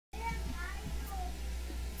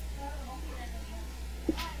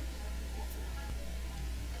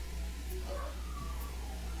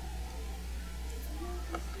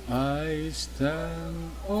I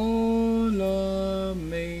stand all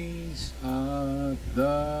amazed at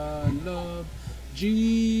the love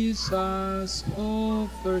Jesus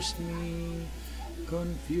offers me,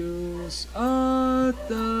 confused at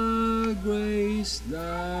the grace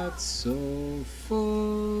that so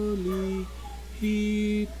fully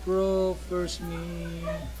He proffers me.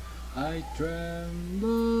 I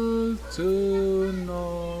tremble to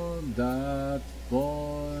know that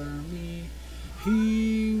for me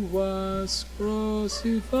He was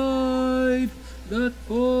crucified, that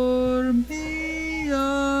for me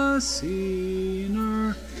a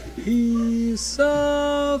sinner He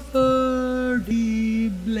suffered, He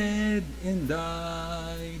bled and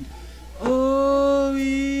died. Oh,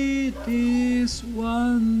 it is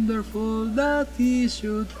wonderful that He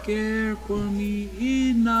should care for me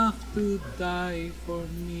enough to die for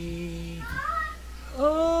me.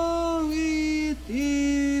 Oh, it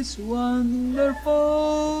is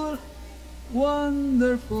wonderful,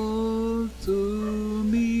 wonderful to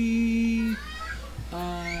me.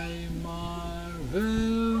 I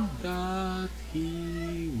marvel that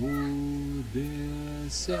He would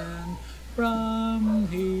descend from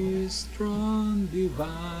His throne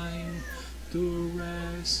divine to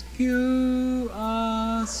rescue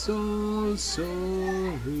a soul so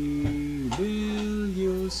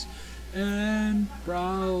rebellious and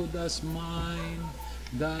proud as mine,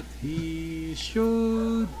 that He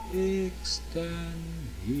should extend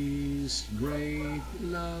His great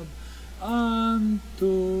love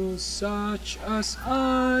unto such as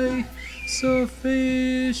I,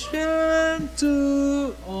 sufficient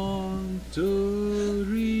to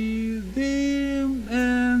redeem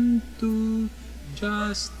and to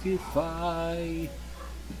justify.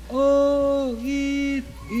 Oh, it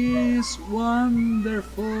is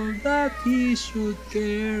wonderful that He should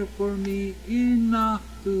care for me enough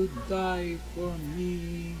to die for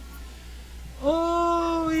me.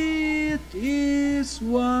 Oh, it is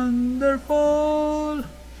wonderful,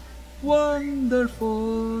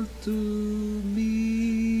 wonderful to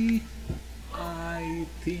me. I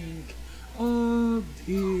think of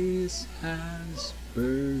His hands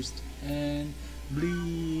burst and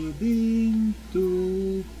bleeding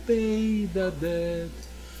to pay the debt.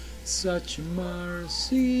 Such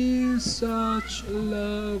mercy, such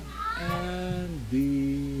love and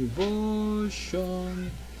devotion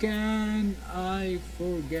can I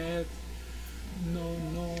forget? No,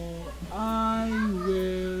 no, I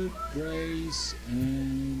will praise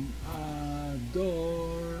and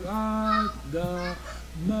adore at the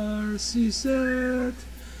mercy seat,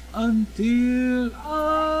 until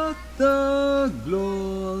at the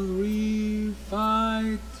glorified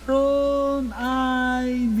throne I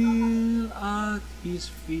kneel at His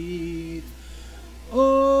feet.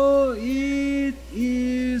 Oh, it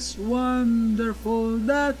is wonderful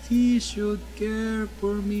that He should care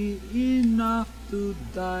for me enough to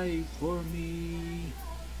die for me.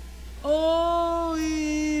 Oh,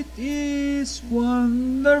 it is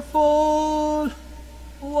wonderful,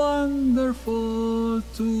 wonderful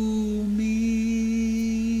to me.